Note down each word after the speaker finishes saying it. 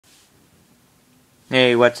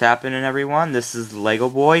Hey, what's happening, everyone? This is Lego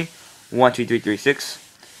Boy 12336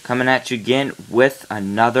 coming at you again with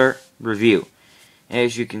another review.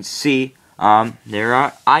 As you can see, there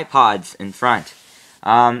are iPods in front.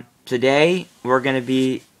 Today we're going to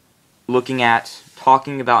be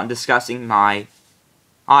talking about and discussing my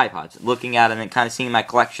iPods, looking at them and kind of seeing my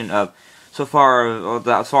collection of so far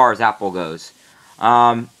as far as Apple goes.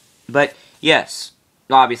 But yes.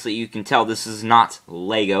 Obviously, you can tell this is not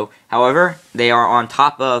Lego. However, they are on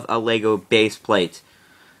top of a Lego base plate.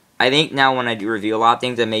 I think now when I do review a lot of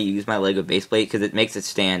things, I may use my Lego base plate because it makes it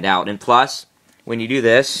stand out. And plus, when you do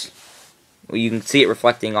this, well, you can see it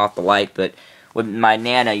reflecting off the light, but with my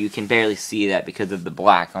Nano, you can barely see that because of the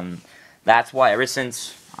black. That's why ever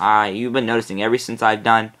since you've been noticing, ever since I've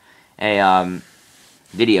done a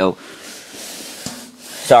video.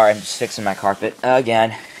 Sorry, I'm just fixing my carpet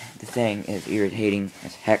again. The thing is irritating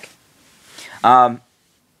as heck. But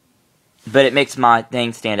it makes my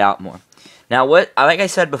thing stand out more. Now, like I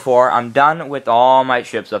said before, I'm done with all my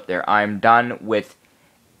ships up there. I'm done with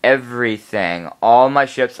everything. All my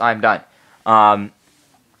ships, I'm done.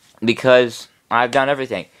 Because I've done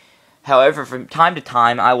everything. However, from time to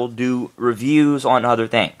time, I will do reviews on other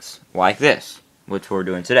things. Like this, which we're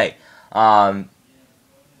doing today. I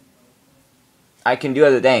can do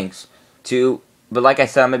other things, too. But like I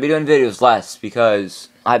said, I'm going to be doing videos less because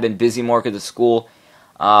I've been busy more because of school.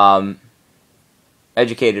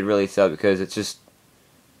 Educated, really, so because it's just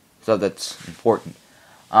stuff that's important.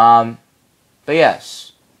 But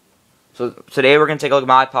yes. So today we're going to take a look at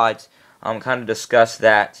my iPods. Kind of discuss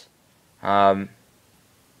that. But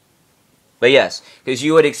yes, because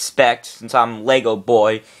you would expect, since I'm Lego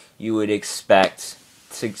Boy, you would expect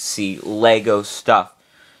to see Lego stuff.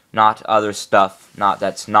 Not other stuff,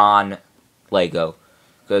 that's non-Lego.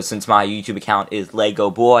 Because since my YouTube account is Lego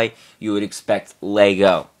Boy, you would expect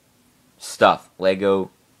Lego stuff.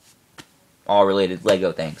 Lego, all related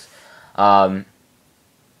Lego things. But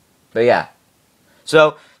yeah.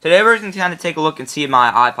 So, today we're going to kind of take a look and see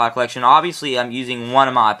my iPod collection. Obviously, I'm using one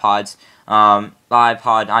of my iPods. I'm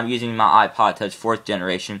using my iPod Touch 4th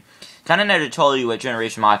generation. Kind of never told you what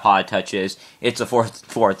generation my iPod Touch is. It's a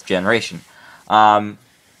fourth generation. And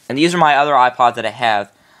these are my other iPods that I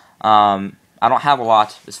have. I don't have a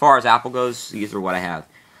lot. As far as Apple goes, these are what I have.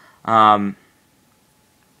 I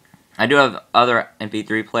do have other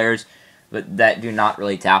MP3 players, but that do not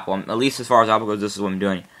relate to Apple. At least as far as Apple goes, this is what I'm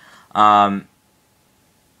doing. And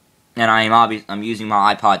I'm using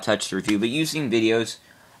my iPod Touch to review, but using videos.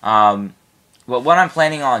 But what I'm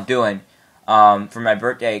planning on doing for my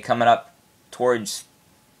birthday coming up towards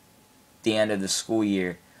the end of the school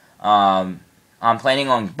year, I'm planning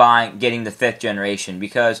on getting the 5th generation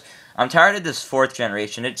because I'm tired of this 4th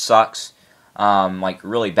generation. It sucks, like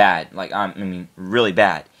really bad. Like I mean, really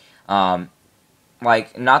bad.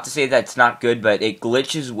 Like not to say that it's not good, but it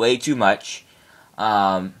glitches way too much.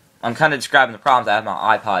 I'm kind of describing the problems I have with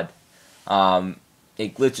my iPod.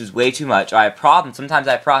 It glitches way too much. I have problems. Sometimes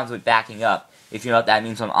I have problems with backing up. If you know what that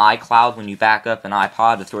means on iCloud, when you back up an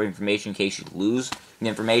iPod to store information in case you lose the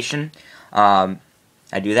information.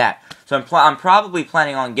 I do that. So I'm probably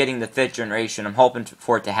planning on getting the 5th generation. I'm hoping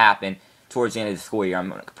for it to happen towards the end of the school year. I'm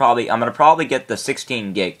gonna probably get the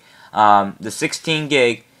 16 gig. The 16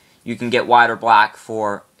 gig you can get white or black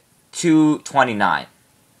for $229.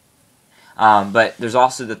 But there's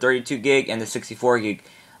also the 32 gig and the 64 gig,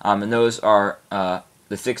 and those are the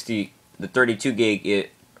 32 gig.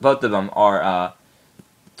 Both of them are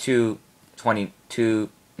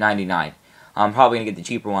 $299. I'm probably gonna get the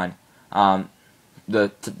cheaper one.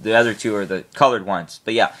 The other two are the colored ones.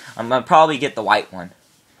 But yeah, I'm going to probably get the white one.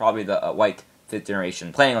 Probably the white 5th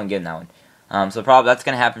generation. Planning on getting that one. So probably that's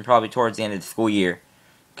going to happen probably towards the end of the school year.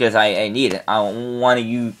 Because I need it. I don't want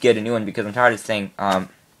to get a new one because I'm tired of this thing.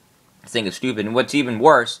 This thing is stupid. And what's even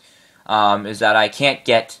worse is that I can't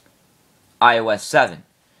get iOS 7.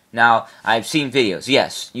 Now, I've seen videos.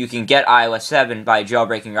 Yes, you can get iOS 7 by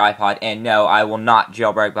jailbreaking your iPod. And no, I will not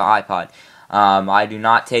jailbreak my iPod. I do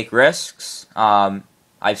not take risks. I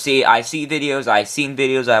see videos, I've seen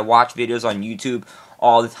videos, I watch videos on YouTube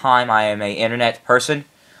all the time. I am an internet person.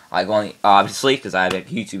 I go on the, obviously, because I have a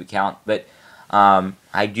YouTube account, but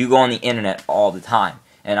I do go on the internet all the time.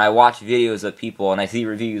 And I watch videos of people, and I see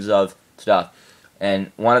reviews of stuff.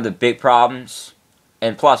 And one of the big problems,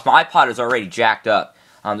 and plus, my iPod is already jacked up.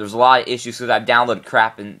 There's a lot of issues because I've downloaded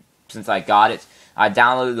crap since I got it. I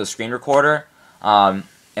downloaded the screen recorder, and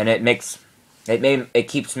it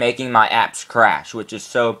keeps making my apps crash, which is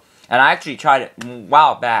so. And I actually tried it a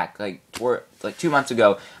while back, like 2 months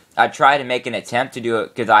ago. I tried to make an attempt to do it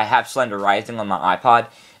because I have Slender Rising on my iPod,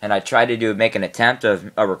 and I tried to make an attempt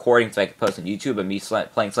of a recording so I could post on YouTube of me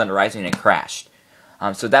playing Slender Rising, and it crashed.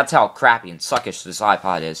 So that's how crappy and suckish this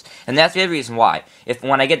iPod is. And that's the other reason why.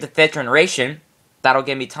 When I get the 5th generation, that'll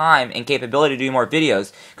give me time and capability to do more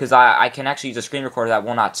videos, because I can actually use a screen recorder that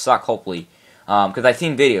will not suck, hopefully. Because I've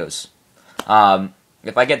seen videos.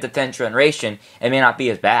 If I get the 5th generation, it may not be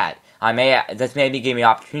as bad. This maybe give me an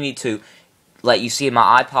opportunity to let you see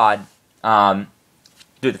my iPod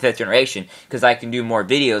through the 5th generation, because I can do more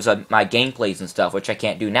videos of my gameplays and stuff, which I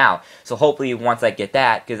can't do now. So hopefully once I get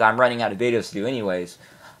that, because I'm running out of videos to do anyways,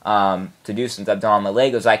 to do since I've done all my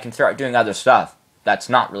Legos, I can start doing other stuff that's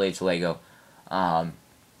not related to Lego,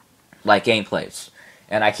 like gameplays.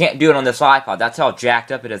 And I can't do it on this iPod. That's how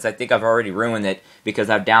jacked up it is. I think I've already ruined it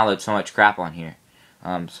because I've downloaded so much crap on here.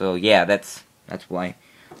 So yeah, that's why.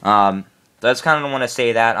 That's kind of want to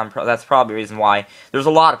say that. That's probably the reason why there's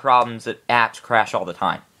a lot of problems that apps crash all the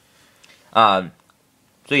time. So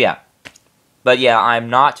yeah. But yeah, I'm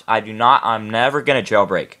never going to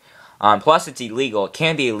jailbreak. Plus it's illegal. It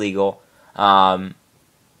can be illegal.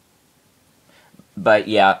 But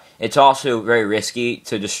yeah, it's also very risky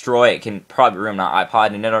to destroy. It can probably ruin my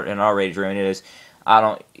iPod, and it already ruined it.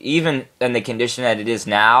 Even in the condition that it is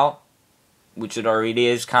now, which it already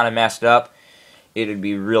is kind of messed up, it would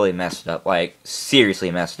be really messed up, like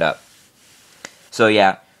seriously messed up. So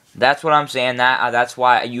yeah, that's what I'm saying. That's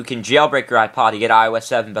why you can jailbreak your iPod to get iOS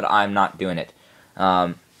 7, but I'm not doing it.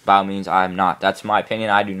 By all means, I'm not. That's my opinion.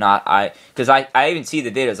 I do not. Because I even see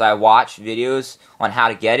the videos. I watch videos on how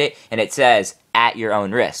to get it, and it says at your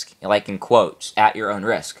own risk, like in quotes, at your own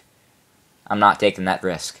risk. I'm not taking that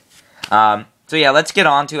risk. So yeah, let's get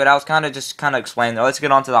on to it. I was just explaining there. Let's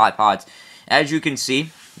get on to the iPods. As you can see,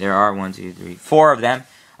 there are 1, 2, 3, 4 of them.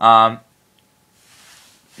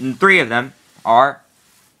 3 of them are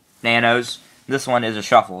Nanos. This one is a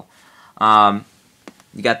shuffle. You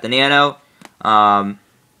got the Nano. I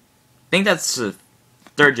think that's the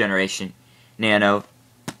 3rd generation Nano.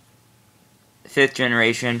 5th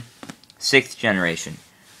generation. 6th generation.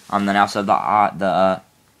 Then also the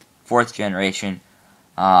 4th generation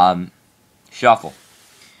shuffle.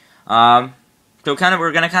 So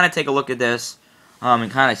we're gonna take a look at this.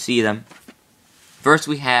 And kind of see them. First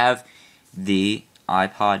we have the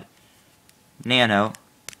iPod Nano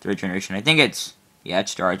 3rd generation. I think it's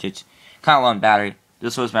charged. It's kind of low on battery.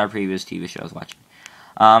 This was my previous TV show I was watching.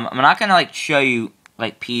 I'm not gonna show you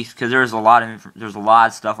piece, because there's a lot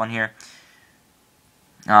of stuff on here.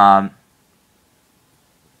 I'm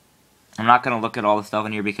not gonna look at all the stuff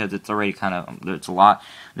on here because it's already it's a lot.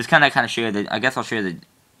 Just kind of show you I guess I'll show you the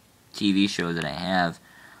TV shows that I have.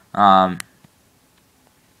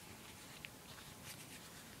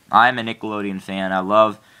 I'm a Nickelodeon fan. I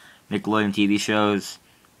love Nickelodeon TV shows.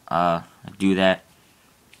 I do that.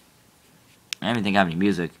 I don't even think I have any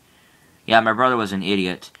music. Yeah, my brother was an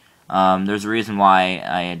idiot. There's a reason why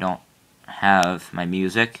I don't have my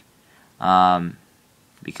music.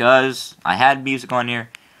 Because I had music on here.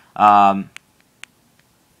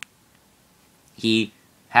 He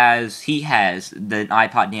has the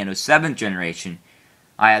iPod Nano 7th generation.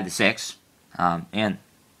 I have the 6th, and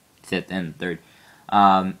 5th and 3rd.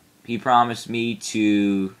 He promised me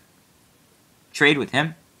to trade with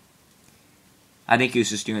him. I think he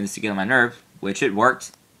was just doing this to get on my nerves, which it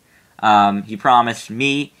worked. He promised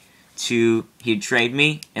me he'd trade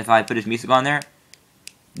me if I put his music on there.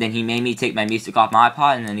 Then he made me take my music off my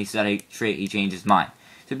iPod, and then he said he changed his mind.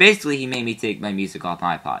 So basically, he made me take my music off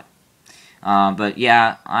my iPod. But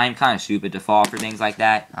yeah, I'm kind of stupid to fall for things like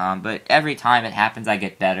that. But every time it happens, I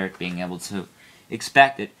get better at being able to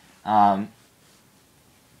expect it. But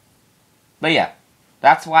yeah,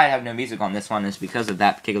 that's why I have no music on this one, is because of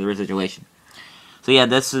that particular situation. So yeah,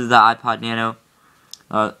 this is the iPod Nano.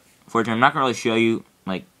 Fortunately, I'm not going to really show you,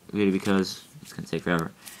 video because it's going to take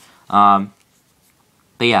forever.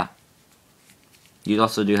 But yeah, you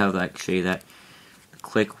also do have, show you that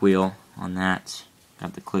click wheel on that.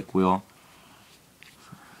 Got the click wheel.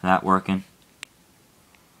 That working.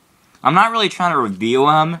 I'm not really trying to review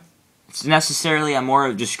them. It's necessarily, I'm more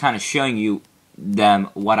of just kind of showing you them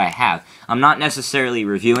what I have. I'm not necessarily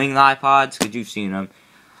reviewing the iPods, because you've seen them.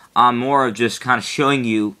 I'm more of just kind of showing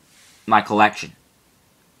you my collection.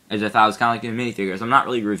 As if I was kind of doing minifigures. I'm not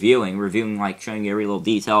really reviewing showing you every little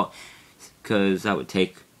detail, because that would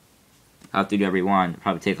take, I have to do every one. It'd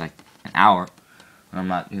probably take an hour. And I'm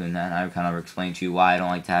not doing that. I kind of explained to you why I don't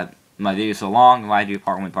like to have my videos so long, and why I do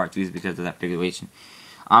part 1 and part 2 is because of that particular situation.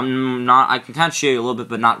 I can kind of show you a little bit,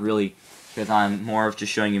 but not really, because I'm more of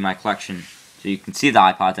just showing you my collection, so you can see the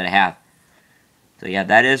iPods that I have. So yeah,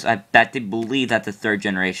 I believe that's the 3rd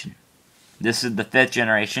generation. This is the 5th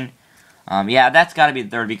generation. Yeah, that's got to be the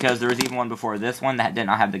third, because there was even one before this one that did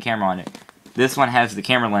not have the camera on it. This one has the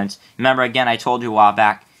camera lens. Remember, again, I told you a while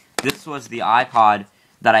back, this was the iPod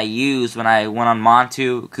that I used when I went on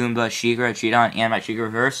Montu, Kumba, Sheikra, Cheetah Hunt, and my Sheikra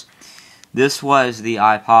Reverse. This was the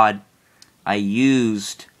iPod I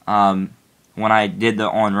used when I did the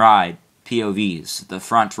on-ride POVs. The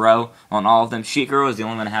front row on all of them. Sheikra was the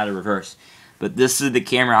only one that had a reverse. But this is the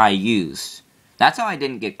camera I used. That's how I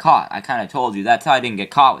didn't get caught. I kind of told you. That's how I didn't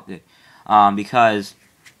get caught with it. Because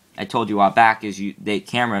I told you a while back, is the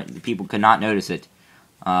people could not notice it.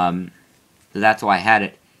 So that's why I had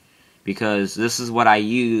it. Because this is what I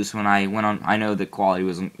used when I went on. I know the quality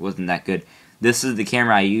wasn't that good. This is the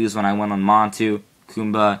camera I used when I went on Montu,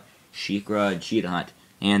 Kumba, Sheikra, and Cheetah Hunt,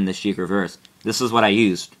 and the Sheikra Reverse. This is what I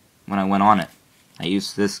used when I went on it. I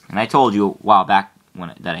used this, and I told you a while back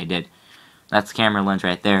that I did. That's the camera lens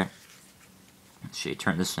right there. Let's see,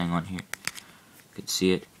 turn this thing on here. You can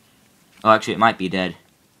see it. Oh, actually, it might be dead.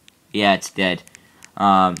 Yeah, it's dead.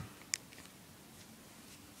 I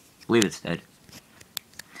believe it's dead.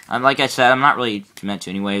 Like I said, I'm not really meant to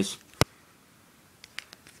anyways.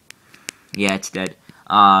 Yeah, it's dead.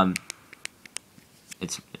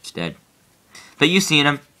 It's dead. But you've seen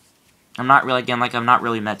him. I'm not really, again, like, I'm not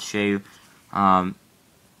really meant to show you. I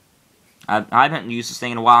haven't used this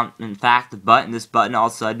thing in a while. In fact, this button, all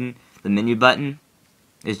of a sudden, the menu button,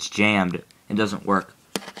 it's jammed. It doesn't work.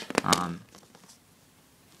 I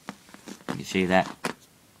can show you that.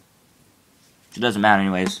 It doesn't matter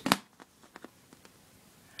anyways.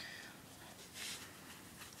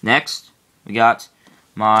 Next, we got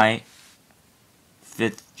my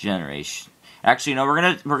 5th generation. Actually, no,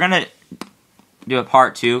 we're gonna do a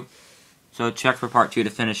part 2. So check for part 2 to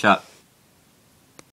finish up.